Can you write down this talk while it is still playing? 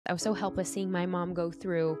I was so helpless seeing my mom go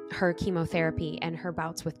through her chemotherapy and her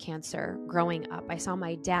bouts with cancer growing up. I saw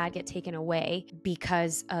my dad get taken away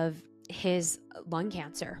because of his lung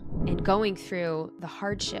cancer, and going through the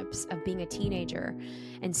hardships of being a teenager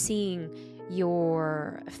and seeing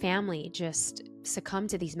your family just succumb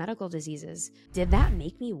to these medical diseases. Did that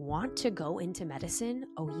make me want to go into medicine?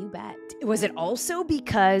 Oh, you bet. Was it also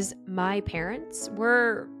because my parents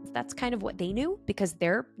that's kind of what they knew, because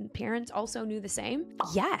their parents also knew the same?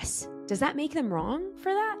 Yes. Does that make them wrong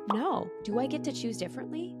for that? No. Do I get to choose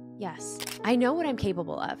differently? Yes. I know what I'm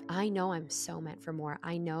capable of. I know I'm so meant for more.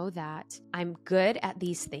 I know that I'm good at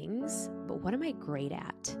these things, but what am I great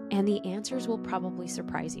at? And the answers will probably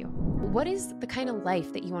surprise you. What is the kind of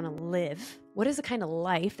life that you want to live? What is the kind of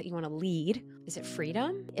life that you want to lead? Is it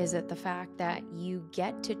freedom? Is it the fact that you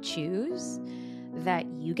get to choose, that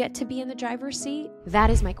you get to be in the driver's seat?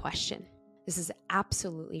 That is my question. This is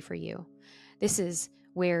absolutely for you. This is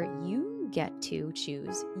where you get to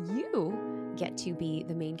choose. You get to be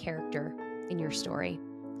the main character in your story.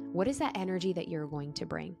 What is that energy that you're going to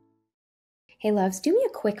bring? Hey loves, do me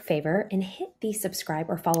a quick favor and hit the subscribe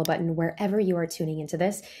or follow button wherever you are tuning into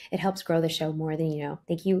this. It helps grow the show more than you know.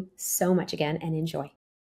 Thank you so much again, and enjoy.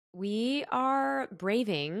 We are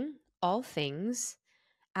braving all things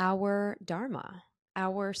our Dharma,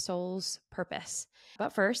 our soul's purpose.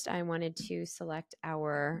 But first, I wanted to select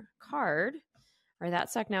our card, or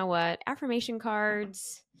that's like now what? Affirmation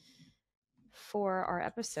cards for our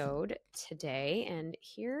episode today. And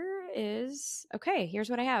here's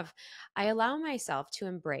what I have. I allow myself to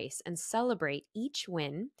embrace and celebrate each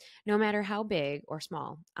win, no matter how big or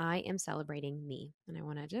small. I am celebrating me. And I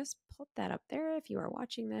want to just put that up there if you are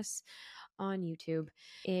watching this on YouTube.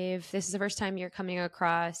 If this is the first time you're coming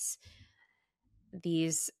across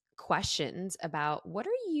these questions about what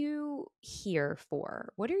are you here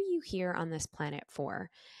for? What are you here on this planet for?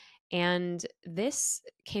 And this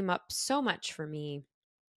came up so much for me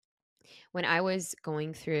when I was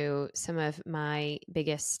going through some of my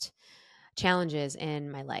biggest challenges in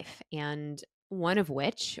my life. And one of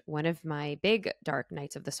my big dark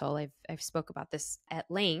nights of the soul, I've spoke about this at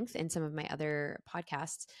length in some of my other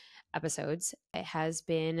podcast episodes. It has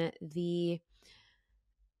been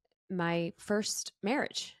my first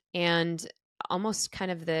marriage, and almost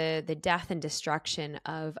kind of the death and destruction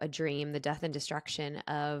of a dream, the death and destruction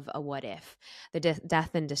of a what if, the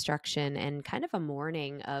death and destruction and kind of a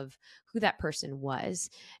mourning of who that person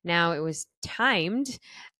was. Now, it was timed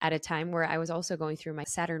at a time where I was also going through my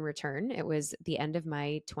Saturn return. It was the end of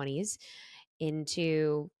my 20s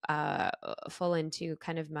into full into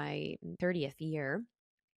kind of my 30th year.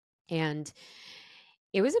 And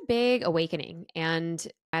it was a big awakening. And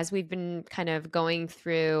as we've been kind of going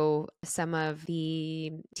through some of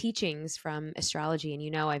the teachings from astrology,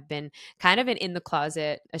 and I've been kind of an in the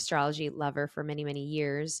closet astrology lover for many, many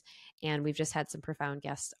years. And we've just had some profound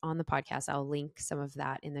guests on the podcast. I'll link some of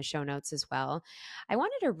that in the show notes as well. I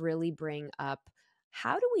wanted to really bring up,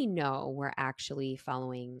 how do we know we're actually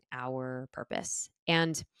following our purpose?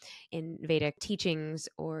 And in Vedic teachings,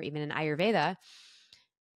 or even in Ayurveda,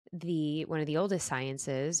 one of the oldest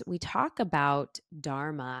sciences, we talk about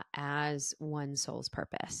Dharma as one soul's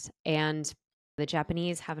purpose. And the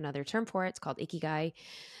Japanese have another term for it. It's called ikigai,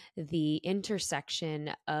 the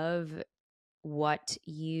intersection of what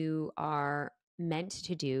you are meant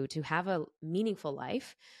to do to have a meaningful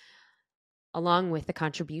life, along with the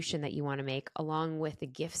contribution that you want to make, along with the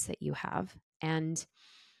gifts that you have. And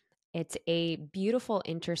it's a beautiful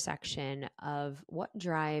intersection of what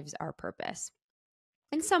drives our purpose.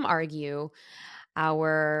 And some argue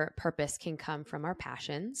our purpose can come from our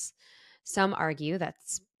passions. Some argue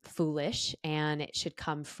that's foolish and it should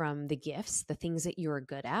come from the gifts, the things that you're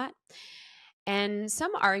good at. And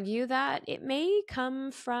some argue that it may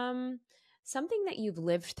come from something that you've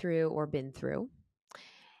lived through or been through,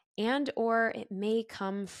 and or it may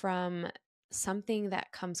come from something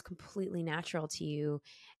that comes completely natural to you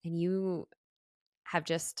and you have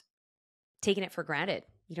just taken it for granted.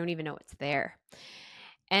 You don't even know it's there.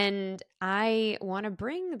 And I want to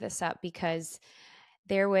bring this up because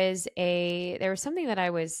there was something that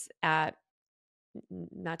I was at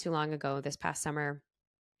not too long ago, this past summer,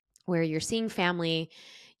 where you're seeing family,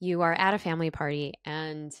 you are at a family party,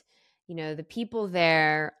 and the people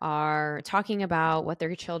there are talking about what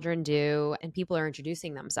their children do, and people are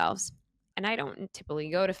introducing themselves. And I don't typically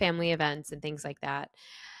go to family events and things like that.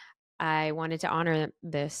 I wanted to honor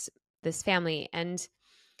this family, and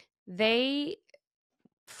they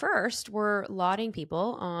first were lauding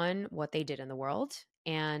people on what they did in the world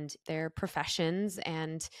and their professions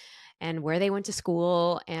and where they went to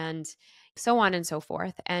school and so on and so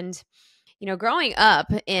forth. And Growing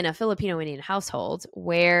up in a Filipino Indian household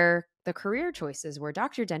where the career choices were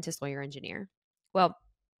doctor, dentist, lawyer, engineer. Well,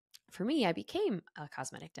 for me, I became a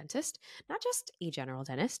cosmetic dentist, not just a general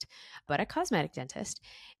dentist, but a cosmetic dentist.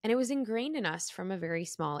 And it was ingrained in us from a very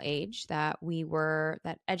small age that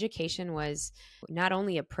education was not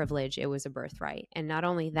only a privilege, it was a birthright. And not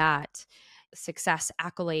only that, success,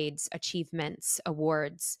 accolades, achievements,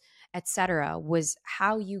 awards, etc., was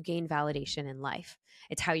how you gain validation in life.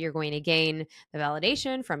 It's how you're going to gain the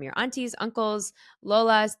validation from your aunties, uncles,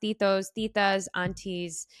 lolas, titas,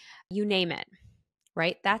 aunties, you name it,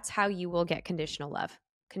 right? That's how you will get conditional love.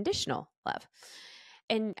 Conditional love.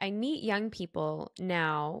 And I meet young people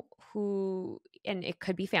now and it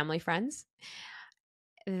could be family friends,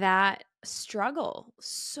 that struggle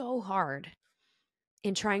so hard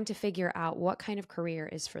in trying to figure out what kind of career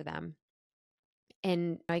is for them.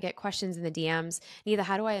 And I get questions in the DMs, Neeta,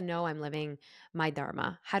 how do I know I'm living my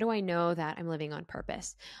Dharma? How do I know that I'm living on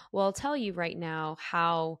purpose? Well, I'll tell you right now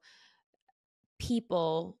how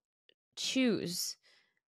people choose.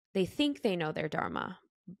 They think they know their Dharma.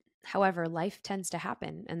 However, life tends to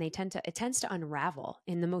happen and it tends to unravel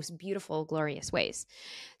in the most beautiful, glorious ways.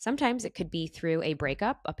 Sometimes it could be through a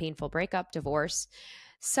breakup, a painful breakup, divorce.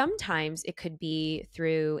 Sometimes it could be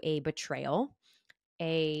through a betrayal,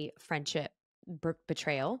 a friendship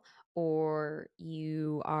betrayal, or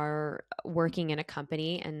you are working in a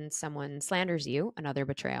company and someone slanders you, another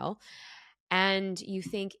betrayal, and you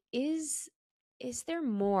think, is there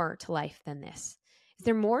more to life than this? Is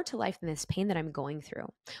there more to life than this pain that I'm going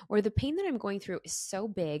through? Or the pain that I'm going through is so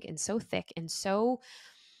big and so thick and so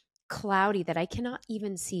cloudy that I cannot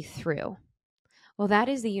even see through. Well, that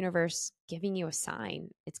is the universe giving you a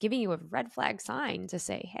sign. It's giving you a red flag sign to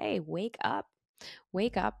say, hey, wake up.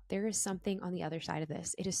 Wake up. There is something on the other side of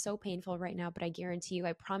this. It is so painful right now, but I guarantee you,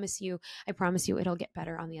 I promise you, it'll get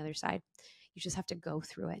better on the other side. You just have to go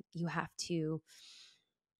through it. You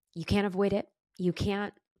can't avoid it. You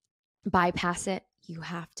can't bypass it. You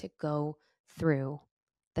have to go through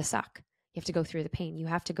the suck. You have to go through the pain. You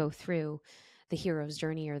have to go through the hero's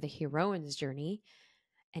journey or the heroine's journey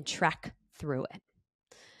and trek through it.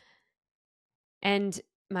 And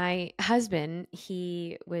my husband,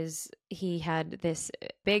 he had this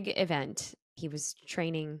big event. He was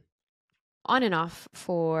training on and off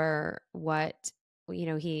for what,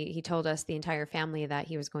 he told us, the entire family, that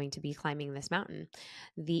he was going to be climbing this mountain,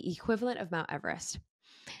 the equivalent of Mount Everest.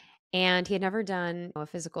 And he had never done a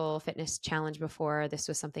physical fitness challenge before. This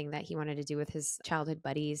was something that he wanted to do with his childhood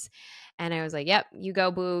buddies. And I was like, yep, you go,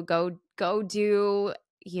 boo, go do,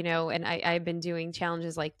 and I've been doing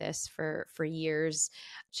challenges like this for years.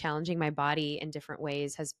 Challenging my body in different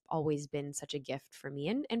ways has always been such a gift for me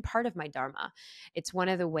and part of my Dharma. It's one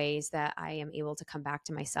of the ways that I am able to come back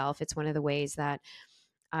to myself. It's one of the ways that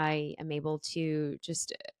I am able to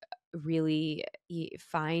just really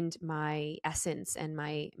find my essence and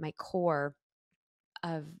my core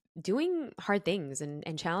of doing hard things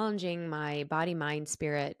and challenging my body, mind,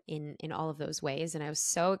 spirit in all of those ways. And I was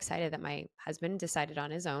so excited that my husband decided on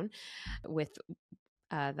his own, with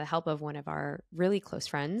the help of one of our really close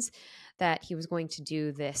friends, that he was going to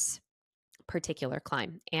do this particular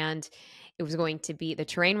climb. And it was going to be, the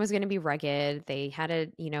terrain was going to be rugged. They had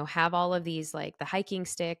to, have all of these, like the hiking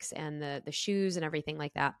sticks and the shoes and everything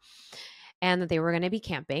like that. And that they were going to be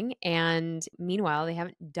camping. And meanwhile, they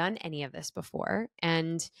haven't done any of this before.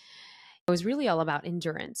 And it was really all about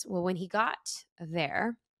endurance. Well, when he got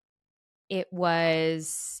there, it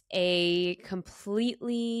was a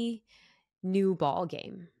completely new ball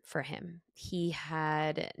game for him. He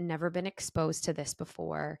had never been exposed to this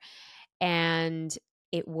before. And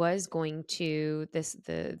it was going to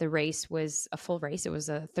the race was a full race. It was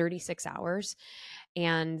 36 hours.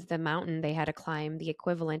 And the mountain, they had to climb the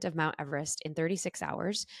equivalent of Mount Everest in 36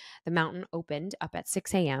 hours. The mountain opened up at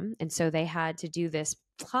 6 a.m. And so they had to do this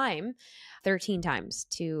climb 13 times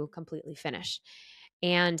to completely finish.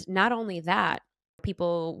 And not only that,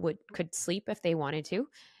 people could sleep if they wanted to.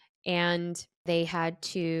 And they had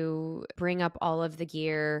to bring up all of the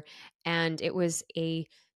gear. And it was a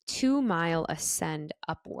 2-mile ascend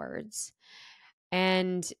upwards.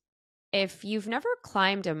 And if you've never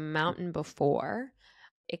climbed a mountain before,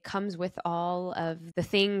 it comes with all of the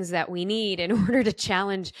things that we need in order to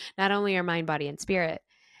challenge not only our mind, body, and spirit.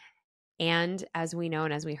 And as we know,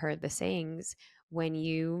 and as we heard the sayings, when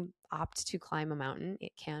you opt to climb a mountain,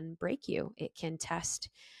 it can break you. It can test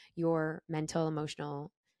your mental,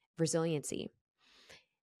 emotional resiliency.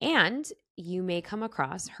 And you may come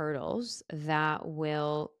across hurdles that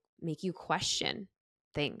will make you question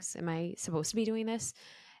things. Am I supposed to be doing this?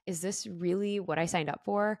 Is this really what I signed up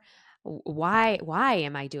for? Why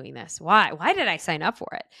am I doing this? Why did I sign up for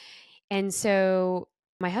it? And so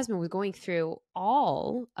my husband was going through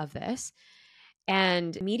all of this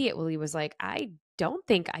and immediately was like, I don't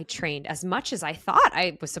think I trained as much as I thought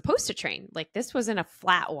I was supposed to train. Like, this wasn't a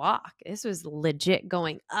flat walk. This was legit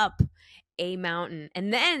going up a mountain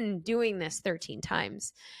and then doing this 13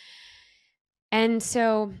 times. And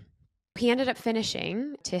so he ended up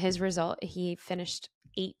finishing, to his result, he finished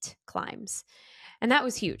 8 climbs. And that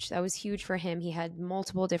was huge. That was huge for him. He had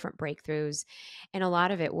multiple different breakthroughs. And a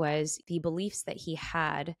lot of it was the beliefs that he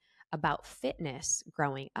had about fitness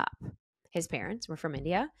growing up. His parents were from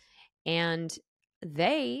India, and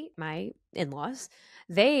my in-laws,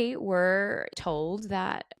 they were told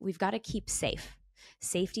that we've got to keep safe.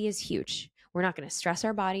 Safety is huge. We're not going to stress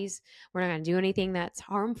our bodies. We're not going to do anything that's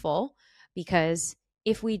harmful, because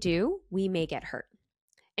if we do, we may get hurt.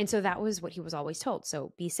 And so that was what he was always told.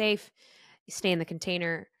 So be safe, stay in the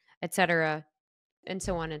container, etc., and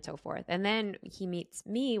so on and so forth. And then he meets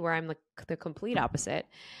me, where I'm the complete opposite.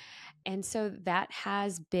 And so that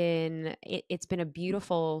has been, it's been a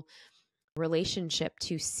beautiful relationship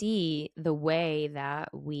to see the way that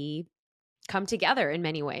we come together in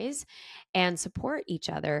many ways and support each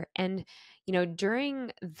other. And,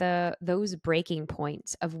 during those breaking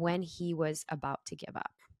points of when he was about to give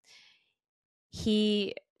up,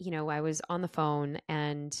 I was on the phone,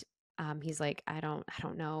 and he's like, I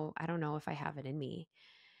don't know if I have it in me.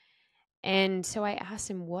 And so I asked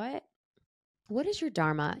him, what is your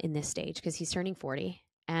Dharma in this stage? Because he's turning 40.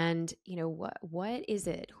 And, what is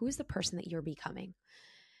it? Who's the person that you're becoming?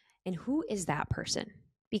 And who is that person?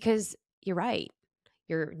 Because you're right.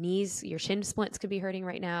 Your knees, your shin splints could be hurting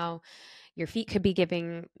right now. Your feet could be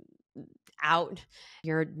giving out.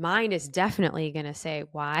 Your mind is definitely going to say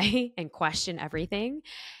why and question everything.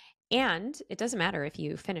 And it doesn't matter if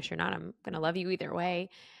you finish or not. I'm going to love you either way.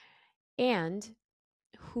 And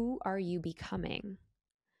who are you becoming?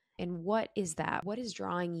 And what is that? What is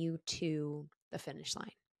drawing you to the finish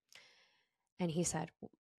line? And he said,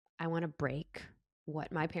 I want to break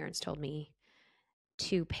what my parents told me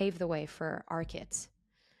to pave the way for our kids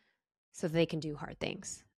so they can do hard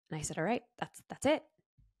things. And I said, all right, that's it.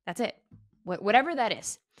 That's it. Whatever that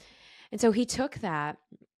is. And so he took that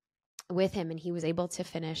with him, and he was able to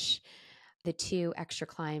finish the 2 extra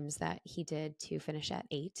climbs that he did to finish at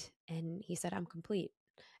 8. And he said, I'm complete.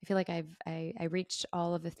 I feel like I reached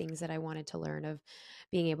all of the things that I wanted to learn, of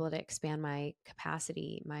being able to expand my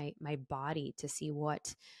capacity, my body, to see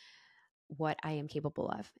what I am capable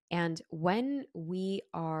of. And when we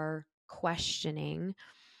are questioning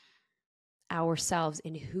ourselves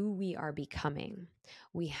and who we are becoming,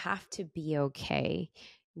 we have to be okay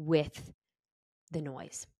with the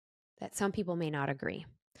noise, that some people may not agree,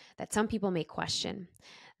 that some people may question,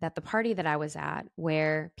 that the party that I was at,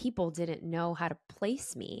 where people didn't know how to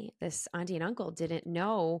place me, this auntie and uncle didn't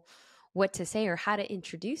know what to say or how to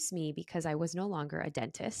introduce me, because I was no longer a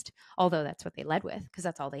dentist, although that's what they led with, because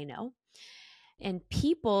that's all they know. And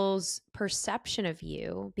people's perception of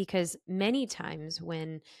you, because many times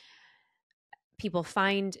when people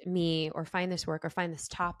find me or find this work or find this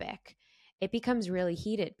topic, it becomes really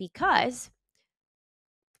heated, because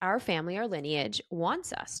our family, our lineage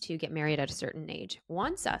wants us to get married at a certain age,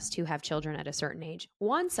 wants us to have children at a certain age,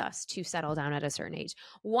 wants us to settle down at a certain age,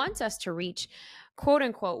 wants us to reach, quote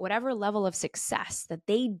unquote, whatever level of success that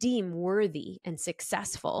they deem worthy and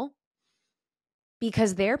successful,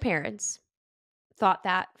 because their parents thought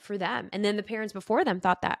that for them. And then the parents before them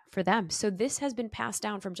thought that for them. So this has been passed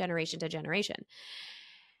down from generation to generation.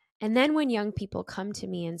 And then when young people come to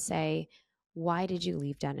me and say, why did you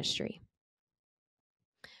leave dentistry?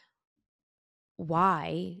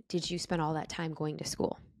 Why did you spend all that time going to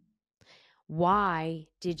school? Why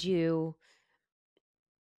did you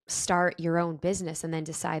start your own business and then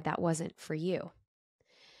decide that wasn't for you?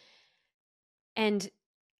 And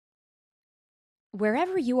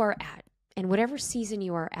wherever you are at, and whatever season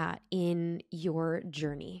you are at in your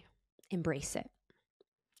journey, embrace it.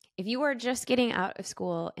 If you are just getting out of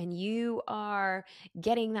school and you are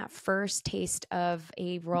getting that first taste of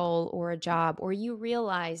a role or a job, or you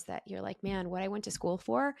realize that you're like, man, what I went to school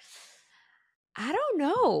for, I don't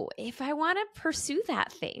know if I want to pursue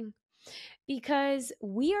that thing. Because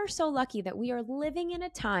we are so lucky that we are living in a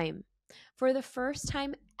time, for the first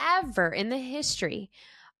time ever in the history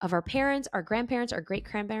of our parents, our grandparents, our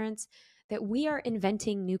great-grandparents, that we are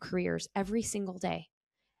inventing new careers every single day.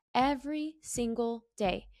 Every single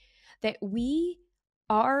day. That we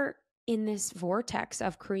are in this vortex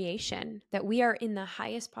of creation, that we are in the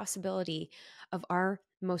highest possibility of our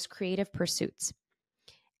most creative pursuits.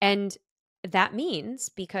 And that means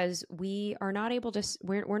because we are not able to,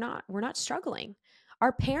 we're not struggling.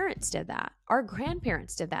 Our parents did that. Our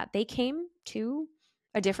grandparents did that. They came to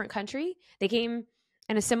a different country. They came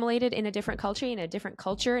and assimilated in a different country, in a different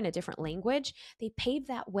culture, in a different language. They paved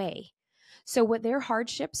that way. So what their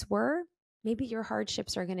hardships were, maybe your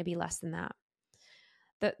hardships are going to be less than that.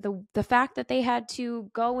 The fact that they had to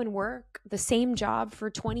go and work the same job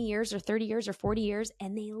for 20 years or 30 years or 40 years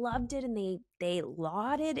and they loved it and they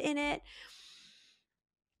lauded in it,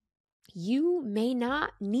 you may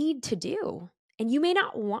not need to do, and you may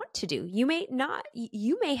not want to do. You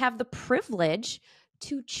may have the privilege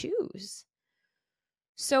to choose.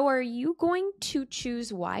 So are you going to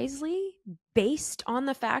choose wisely based on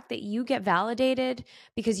the fact that you get validated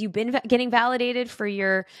because you've been getting validated for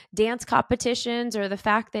your dance competitions, or the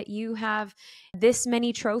fact that you have this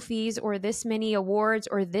many trophies or this many awards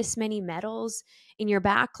or this many medals in your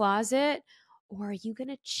back closet? Or are you going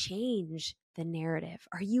to change the narrative?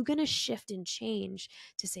 Are you going to shift and change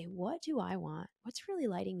to say, what do I want? What's really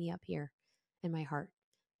lighting me up here in my heart,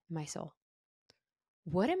 in my soul?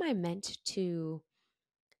 What am I meant to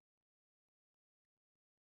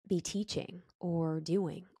be teaching or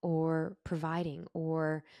doing or providing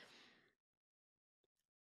or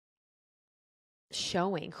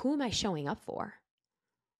showing? Who am I showing up for?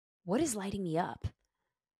 What is lighting me up?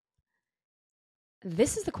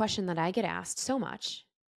 This is the question that I get asked so much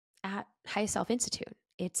at Highest Self Institute.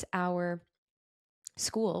 It's our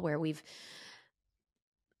school where we've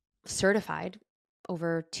certified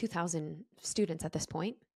over 2,000 students at this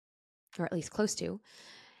point, or at least close to.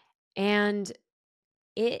 And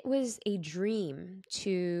it was a dream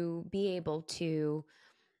to be able to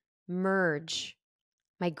merge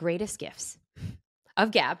my greatest gifts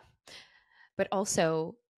of Gab, but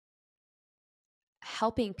also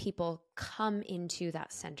helping people come into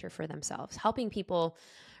that center for themselves, helping people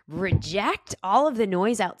reject all of the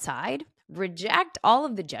noise outside, reject all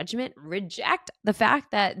of the judgment, reject the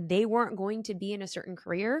fact that they weren't going to be in a certain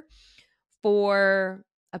career for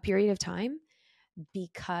a period of time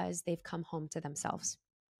because they've come home to themselves.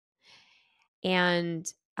 And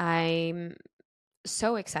I'm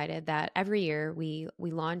so excited that every year we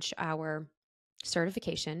launch our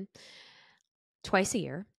certification twice a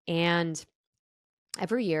year. And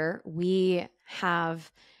every year we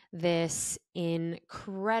have this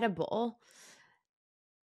incredible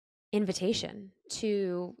invitation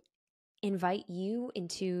to invite you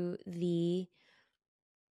into the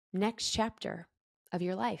next chapter of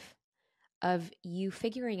your life, of you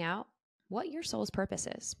figuring out what your soul's purpose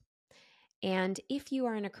is. And if you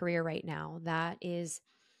are in a career right now that is,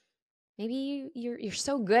 maybe you're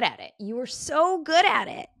so good at it, you are so good at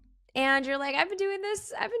it, and you're like, I've been doing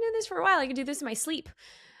this for a while, I can do this in my sleep.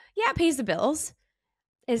 Yeah, it pays the bills.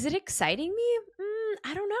 Is it exciting me?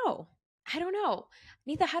 I don't know.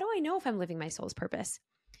 Neeta, how do I know if I'm living my soul's purpose?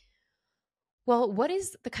 Well, what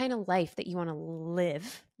is the kind of life that you want to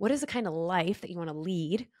live? What is the kind of life that you want to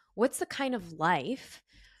lead? What's the kind of life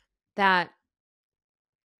that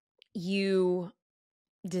you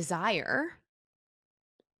desire?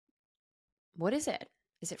 What is it?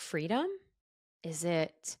 Is it freedom? Is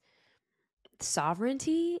it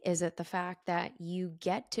sovereignty? Is it the fact that you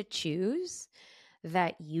get to choose,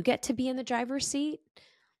 that you get to be in the driver's seat?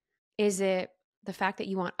 Is it the fact that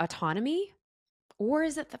you want autonomy? Or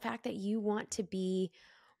is it the fact that you want to be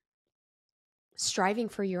striving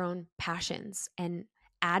for your own passions and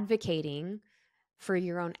advocating for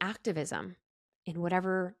your own activism in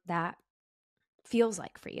whatever that feels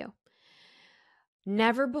like for you?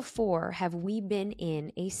 Never before have we been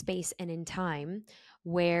in a space and in time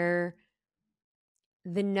where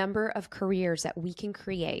the number of careers that we can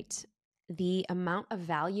create, the amount of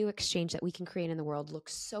value exchange that we can create in the world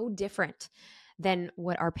looks so different than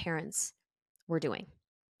what our parents were doing.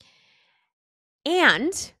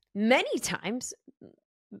 And many times,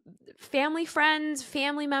 family friends,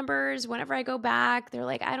 family members, whenever I go back, they're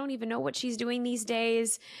like, I don't even know what she's doing these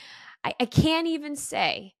days. I can't even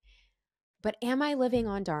say. But am I living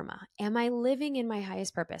on Dharma? Am I living in my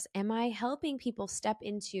highest purpose? Am I helping people step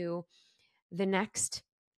into the next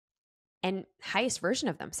and highest version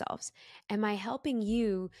of themselves? Am I helping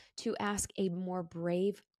you to ask a more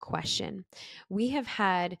brave question? We have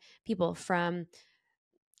had people from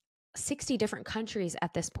 60 different countries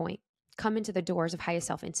at this point come into the doors of Highest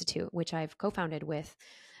Self Institute, which I've co-founded with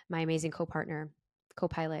my amazing co-partner,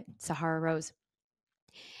 co-pilot, Sahara Rose.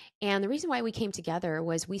 And the reason why we came together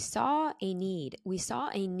was we saw a need. We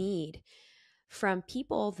saw a need from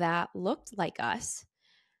people that looked like us,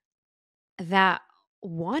 that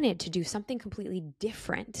wanted to do something completely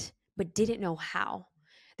different, but didn't know how.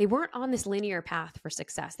 They weren't on this linear path for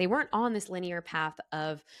success. They weren't on this linear path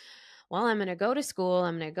of, well, I'm going to go to school,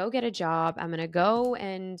 I'm going to go get a job, I'm going to go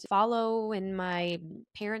and follow in my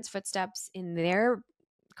parents' footsteps in their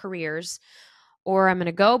careers, or I'm going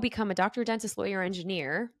to go become a doctor, dentist, lawyer,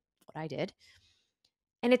 engineer, what I did.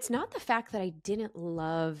 And it's not the fact that I didn't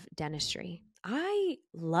love dentistry. I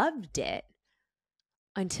loved it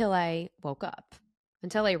until I woke up,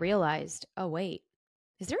 until I realized, oh, wait,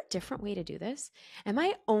 is there a different way to do this? Am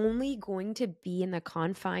I only going to be in the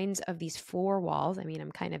confines of these four walls? I mean,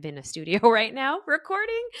 I'm kind of in a studio right now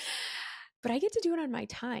recording, but I get to do it on my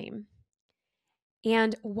time.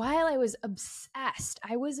 And while I was obsessed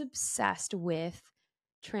with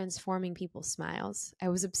transforming people's smiles. I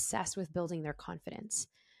was obsessed with building their confidence.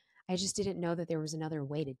 I just didn't know that there was another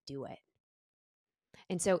way to do it.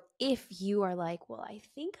 And so if you are like, well, I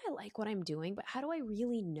think I like what I'm doing, but how do I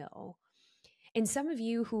really know? And some of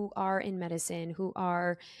you who are in medicine, who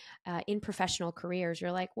are in professional careers,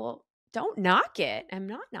 you're like, well, don't knock it. I'm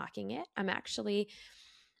not knocking it. I'm actually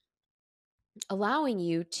allowing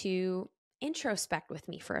you to introspect with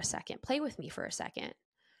me for a second, play with me for a second.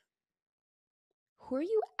 Who are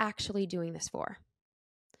you actually doing this for?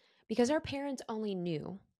 Because our parents only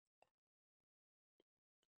knew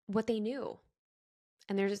what they knew.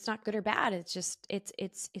 And it's not good or bad. It's just,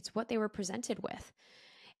 it's what they were presented with.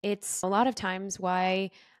 It's a lot of times why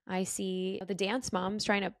I see the dance moms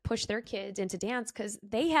trying to push their kids into dance because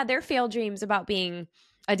they had their failed dreams about being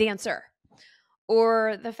a dancer.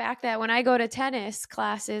 Or the fact that when I go to tennis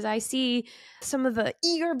classes, I see some of the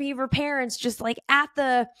eager beaver parents just like at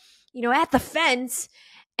the fence,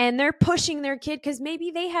 and they're pushing their kid because maybe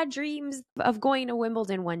they had dreams of going to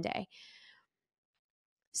Wimbledon one day.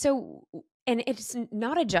 So, and it's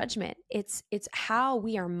not a judgment. It's how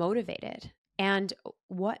we are motivated and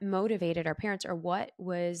what motivated our parents or what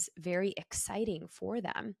was very exciting for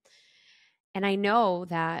them. And I know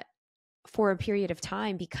that for a period of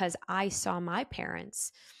time, because I saw my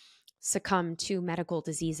parents succumb to medical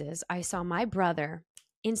diseases, I saw my brother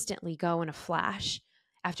instantly go in a flash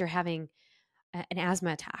after having an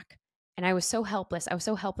asthma attack. And I was so helpless. I was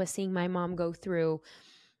so helpless seeing my mom go through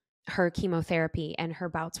her chemotherapy and her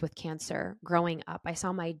bouts with cancer growing up. I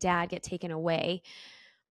saw my dad get taken away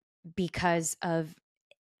because of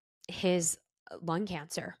his lung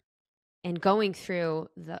cancer and going through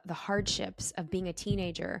the hardships of being a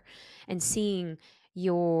teenager and seeing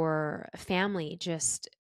your family just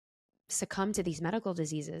succumb to these medical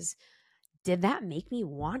diseases. Did that make me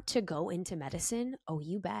want to go into medicine? Oh,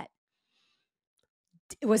 you bet.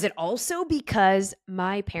 Was it also because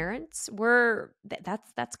my parents were,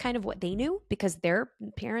 that's kind of what they knew because their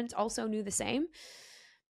parents also knew the same?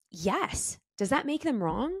 Yes. Does that make them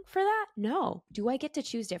wrong for that? No. Do I get to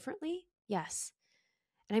choose differently? Yes.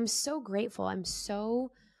 And I'm so grateful. I'm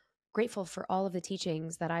so grateful for all of the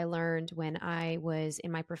teachings that I learned when I was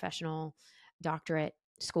in my professional doctorate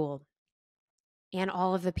school, and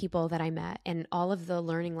all of the people that I met and all of the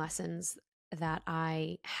learning lessons that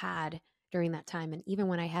I had during that time. And even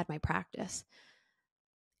when I had my practice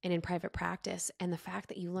and in private practice, and the fact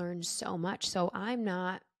that you learn so much. So I'm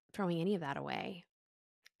not throwing any of that away.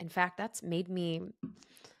 In fact, that's made me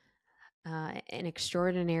an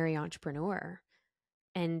extraordinary entrepreneur.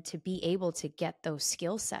 And to be able to get those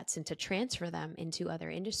skill sets and to transfer them into other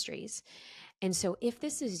industries. And so if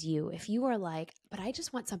this is you, if you are like, but I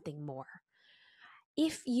just want something more.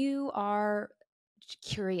 If you are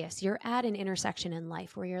curious, you're at an intersection in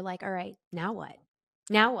life where you're like, all right, now what?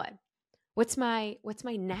 Now what? What's my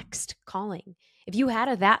next calling? If you had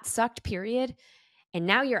a that sucked period and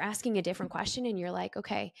now you're asking a different question and you're like,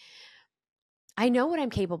 okay, I know what I'm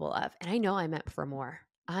capable of and I know I'm meant for more.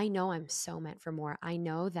 I know I'm so meant for more. I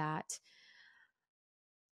know that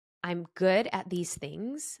I'm good at these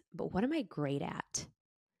things, but what am I great at?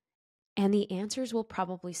 And the answers will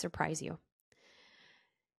probably surprise you.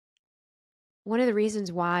 One of the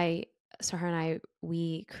reasons why Sahar and I,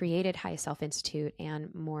 we created Highest Self Institute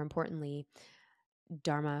and more importantly,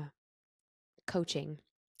 Dharma coaching,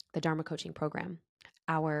 the Dharma coaching program,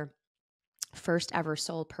 our first ever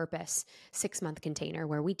soul purpose 6-month container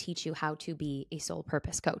where we teach you how to be a soul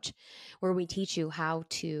purpose coach, where we teach you how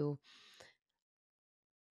to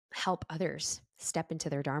help others step into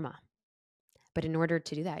their Dharma. But in order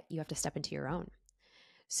to do that, you have to step into your own.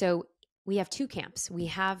 So we have two camps. We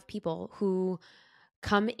have people who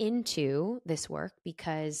come into this work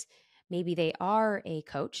because Maybe they are a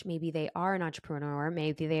coach. Maybe they are an entrepreneur.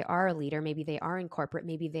 Maybe they are a leader. Maybe they are in corporate.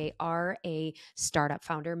 Maybe they are a startup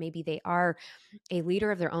founder. Maybe they are a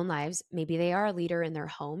leader of their own lives. Maybe they are a leader in their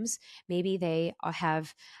homes. Maybe they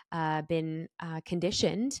have been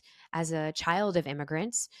conditioned as a child of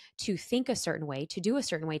immigrants to think a certain way, to do a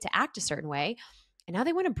certain way, to act a certain way. And now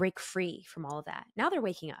they want to break free from all of that. Now they're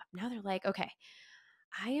waking up. Now they're like, okay,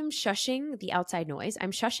 I am shushing the outside noise.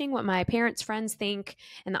 I'm shushing what my parents' friends think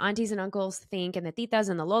and the aunties and uncles think and the titas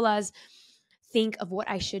and the lolas think of what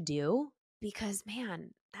I should do because,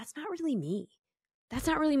 man, that's not really me. That's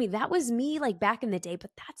not really me. That was me like back in the day,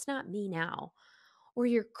 but that's not me now. Or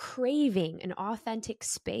you're craving an authentic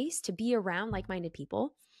space to be around like-minded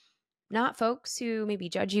people, not folks who maybe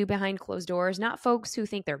judge you behind closed doors, not folks who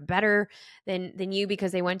think they're better than you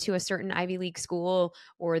because they went to a certain Ivy League school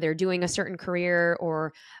or they're doing a certain career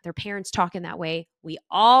or their parents talking that way. We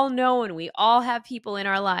all know and we all have people in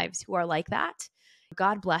our lives who are like that.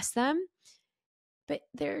 God bless them, but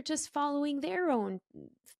they're just following their own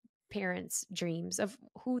parents' dreams of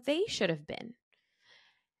who they should have been.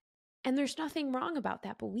 And there's nothing wrong about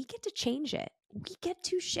that, but we get to change it. We get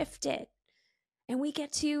to shift it. And we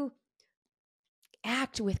get to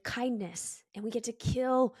act with kindness and we get to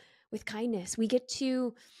kill with kindness. We get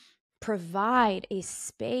to provide a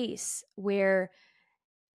space where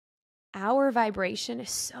our vibration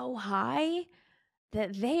is so high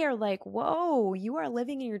that they are like, whoa, you are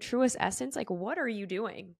living in your truest essence. Like, what are you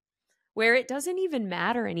doing? Where it doesn't even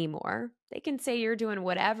matter anymore. They can say you're doing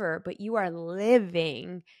whatever, but you are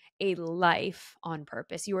living a life on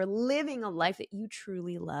purpose. You are living a life that you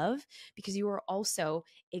truly love because you are also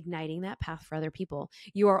igniting that path for other people.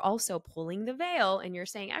 You are also pulling the veil and you're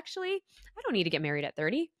saying, actually, I don't need to get married at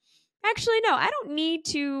 30. Actually, no, I don't need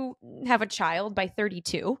to have a child by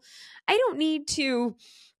 32. I don't need to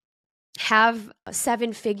have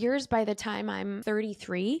 7 figures by the time I'm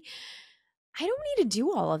 33. I don't need to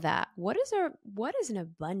do all of that. What is an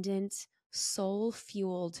abundant,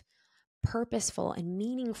 soul-fueled, purposeful, and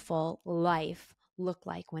meaningful life look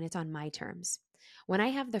like when it's on my terms? When I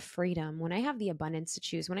have the freedom, when I have the abundance to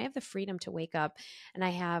choose, when I have the freedom to wake up and I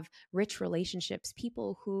have rich relationships,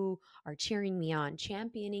 people who are cheering me on,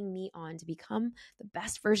 championing me on to become the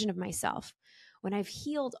best version of myself. When I've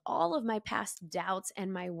healed all of my past doubts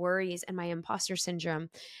and my worries and my imposter syndrome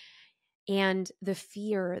and the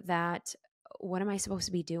fear that what am I supposed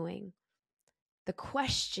to be doing? The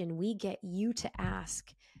question we get you to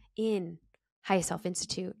ask in Highest Self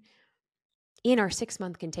Institute, in our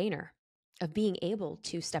 6-month container of being able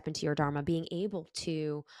to step into your Dharma, being able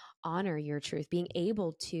to honor your truth, being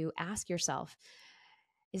able to ask yourself,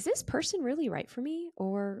 is this person really right for me?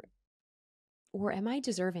 Or am I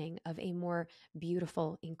deserving of a more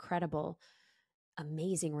beautiful, incredible,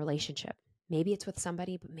 amazing relationship? Maybe it's with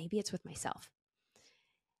somebody, but maybe it's with myself.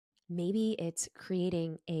 Maybe it's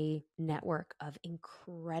creating a network of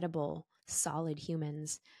incredible, solid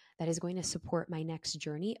humans that is going to support my next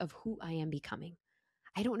journey of who I am becoming.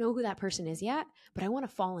 I don't know who that person is yet, but I want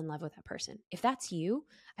to fall in love with that person. If that's you,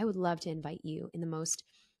 I would love to invite you in the most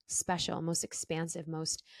special, most expansive,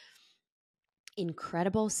 most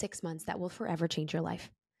incredible 6 months that will forever change your life.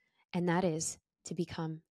 And that is to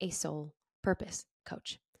become a soul purpose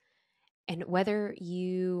coach. And whether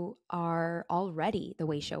you are already the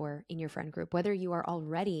way shower in your friend group, whether you are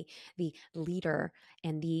already the leader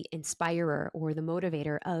and the inspirer or the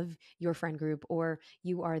motivator of your friend group, or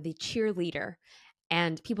you are the cheerleader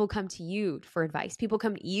and people come to you for advice, people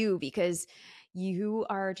come to you because you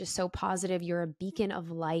are just so positive, you're a beacon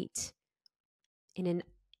of light in an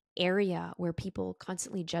area where people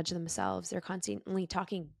constantly judge themselves. They're constantly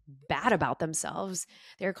talking bad about themselves.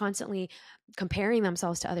 They're constantly comparing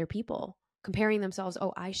themselves to other people, comparing themselves,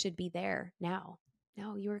 oh, I should be there now.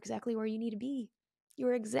 No, you're exactly where you need to be.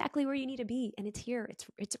 You're exactly where you need to be. And it's here.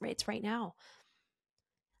 It's right now.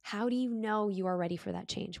 How do you know you are ready for that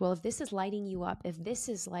change? Well, if this is lighting you up, if this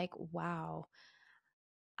is like, wow,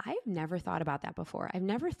 I've never thought about that before. I've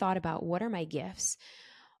never thought about what are my gifts?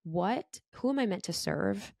 Who am I meant to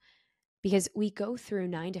serve? Because we go through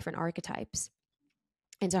 9 different archetypes.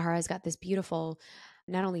 And Zahara's got this beautiful,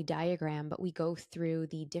 not only diagram, but we go through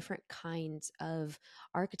the different kinds of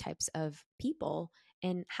archetypes of people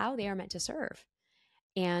and how they are meant to serve.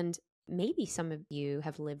 And maybe some of you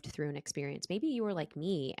have lived through an experience. Maybe you were like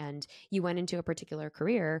me and you went into a particular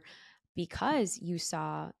career because you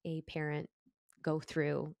saw a parent go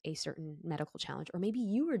through a certain medical challenge, or maybe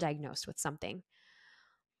you were diagnosed with something.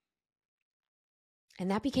 And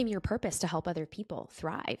that became your purpose to help other people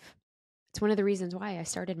thrive. It's one of the reasons why I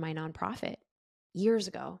started my nonprofit years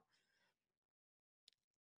ago.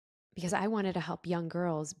 because I wanted to help young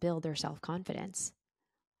girls build their self-confidence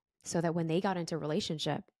so that when they got into a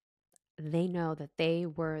relationship, they know that they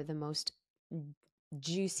were the most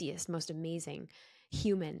juiciest, most amazing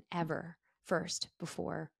human ever first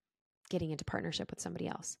before getting into partnership with somebody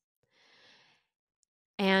else.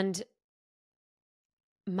 And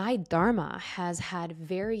my Dharma has had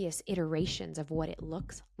various iterations of what it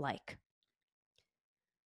looks like.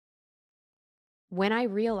 When I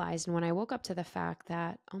realized and when I woke up to the fact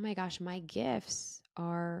that, oh my gosh, my gifts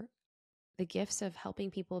are the gifts of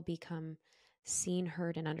helping people become seen,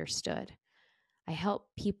 heard, and understood. I help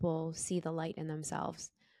people see the light in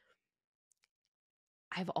themselves.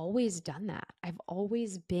 I've always done that. I've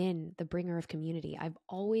always been the bringer of community. I've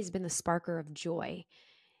always been the sparker of joy.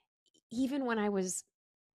 Even when I was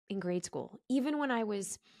in grade school, even when I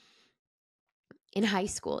was in high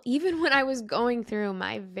school, even when I was going through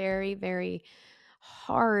my very, very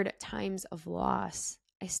hard times of loss,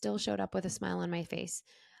 I still showed up with a smile on my face.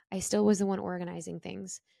 I still was the one organizing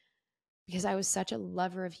things because I was such a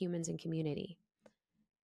lover of humans and community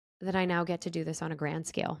that I now get to do this on a grand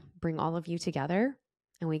scale, bring all of you together,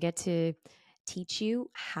 and we get to teach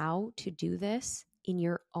you how to do this in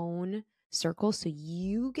your own circle. So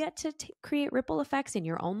you get to create ripple effects in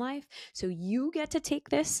your own life. So you get to take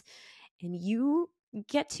this and you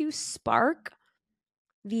get to spark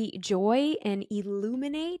the joy and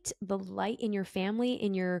illuminate the light in your family,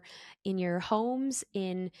 in your homes,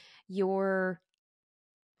 in your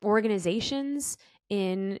organizations,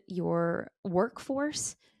 in your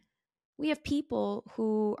workforce. We have people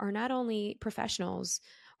who are not only professionals,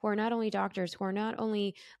 who are not only doctors, who are not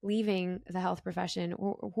only leaving the health profession,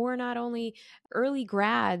 or who are not only early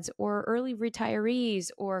grads or early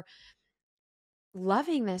retirees, or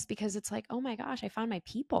loving this because it's like, oh my gosh, I found my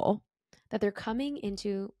people, that they're coming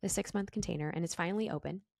into the 6-month container and it's finally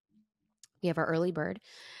open. We have our early bird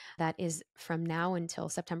that is from now until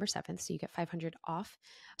September 7th. So you get $500 off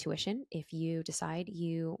tuition if you decide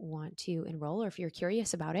you want to enroll, or if you're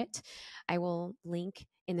curious about it. I will link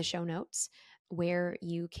in the show notes where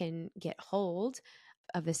you can get hold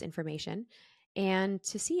of this information and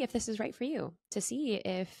to see if this is right for you, to see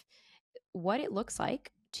if what it looks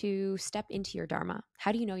like to step into your Dharma.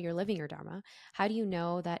 How do you know you're living your Dharma? How do you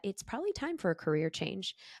know that it's probably time for a career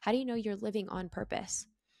change? How do you know you're living on purpose?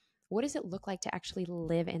 What does it look like to actually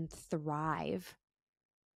live and thrive?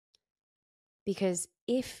 Because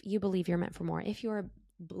if you believe you're meant for more, if you're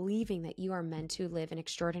believing that you are meant to live an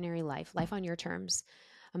extraordinary life, life on your terms,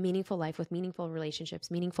 a meaningful life with meaningful relationships,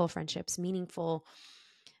 meaningful friendships, meaningful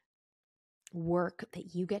work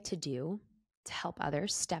that you get to do to help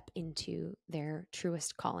others step into their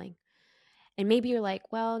truest calling. And maybe you're like,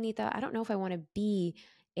 well, Neeta, I don't know if I want to be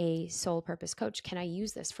a soul purpose coach. Can I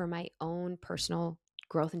use this for my own personal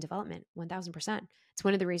growth and development? 1000%. It's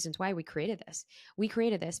one of the reasons why we created this. We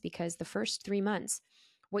created this because the first 3 months,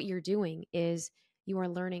 what you're doing is you are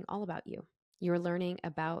learning all about you. You're learning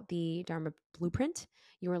about the Dharma blueprint.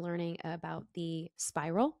 You're learning about the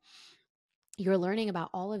spiral. You're learning about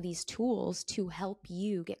all of these tools to help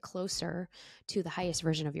you get closer to the highest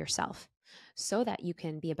version of yourself so that you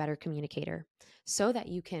can be a better communicator, so that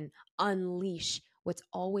you can unleash what's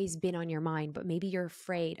always been on your mind, but maybe you're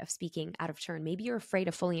afraid of speaking out of turn. Maybe you're afraid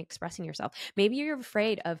of fully expressing yourself. Maybe you're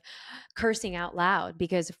afraid of cursing out loud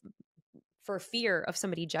because for fear of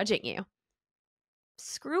somebody judging you.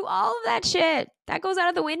 Screw all of that shit. That goes out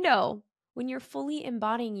of the window when you're fully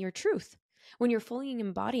embodying your truth, when you're fully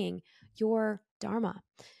embodying your Dharma.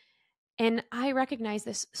 And I recognize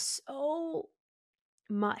this so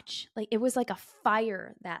much. Like it was like a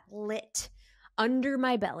fire that lit under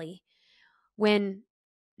my belly when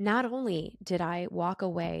not only did I walk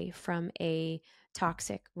away from a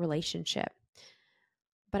toxic relationship,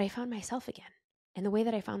 but I found myself again. And the way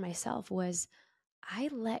that I found myself was I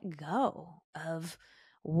let go of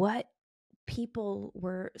what people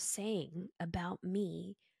were saying about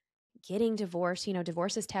me getting divorced. You know,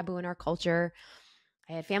 divorce is taboo in our culture.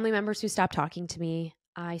 I had family members who stopped talking to me.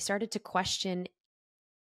 I started to question,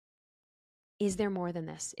 is there more than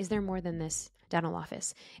this? Is there more than this dental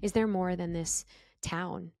office? Is there more than this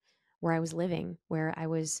town where I was living, where I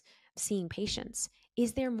was seeing patients?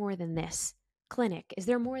 Is there more than this clinic? Is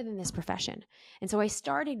there more than this profession? And so I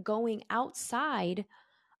started going outside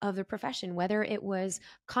of the profession, whether it was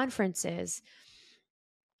conferences.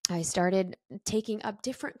 I started taking up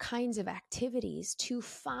different kinds of activities to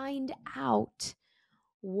find out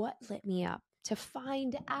what lit me up, to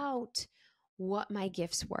find out what my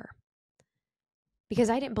gifts were. Because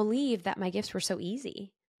I didn't believe that my gifts were so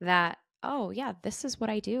easy, that, oh, yeah, this is what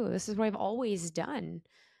I do. This is what I've always done.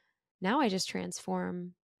 Now I just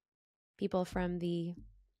transform people from the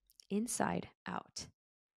inside out.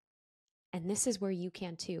 And this is where you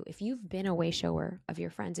can too. If you've been a way shower of your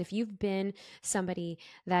friends, if you've been somebody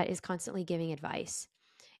that is constantly giving advice,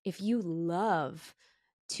 if you love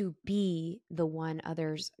to be the one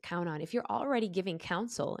others count on, if you're already giving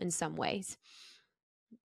counsel in some ways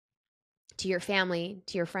to your family,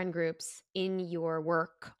 to your friend groups, in your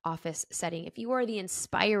work office setting, if you are the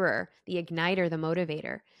inspirer, the igniter, the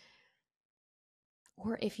motivator,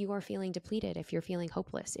 or if you are feeling depleted, if you're feeling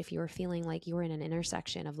hopeless, if you're feeling like you're in an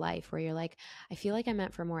intersection of life where you're like, I feel like I'm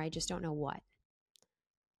meant for more, I just don't know what.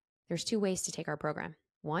 There's two ways to take our program.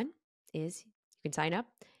 One is you can sign up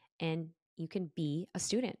and you can be a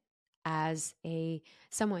student as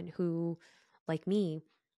someone who, like me,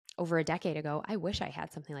 over a decade ago, I wish I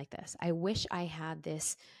had something like this. I wish I had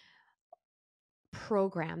this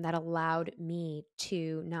program that allowed me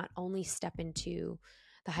to not only step into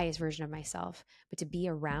the highest version of myself, but to be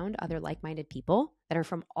around other like-minded people that are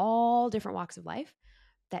from all different walks of life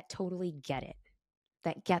that totally get it,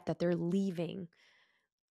 that get that they're leaving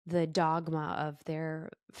the dogma of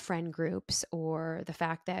their friend groups or the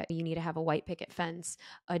fact that you need to have a white picket fence,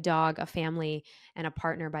 a dog, a family, and a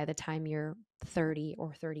partner by the time you're 30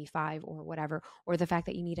 or 35 or whatever, or the fact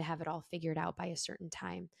that you need to have it all figured out by a certain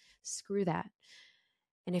time. Screw that.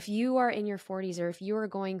 And if you are in your 40s, or if you are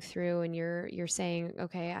going through and you're saying,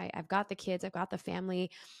 okay, I've got the kids, I've got the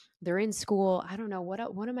family, they're in school, I don't know, what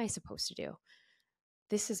am I supposed to do?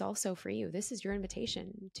 This is also for you. This is your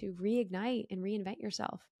invitation to reignite and reinvent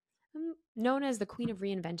yourself. I'm known as the queen of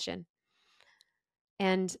reinvention.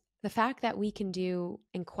 And the fact that we can do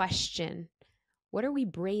and question, what are we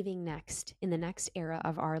braving next in the next era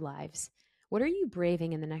of our lives? What are you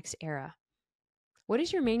braving in the next era? What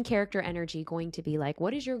is your main character energy going to be like?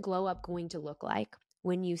 What is your glow up going to look like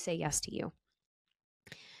when you say yes to you?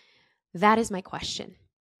 That is my question.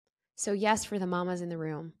 So yes, for the mamas in the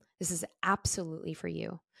room, this is absolutely for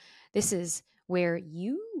you. This is where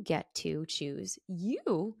you get to choose.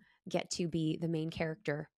 You get to be the main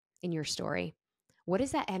character in your story. What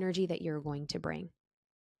is that energy that you're going to bring?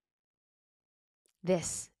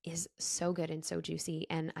 This is so good and so juicy,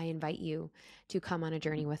 and I invite you to come on a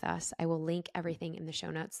journey with us. I will link everything in the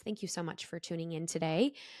show notes. Thank you so much for tuning in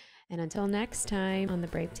today, and until next time on The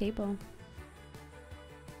Brave Table.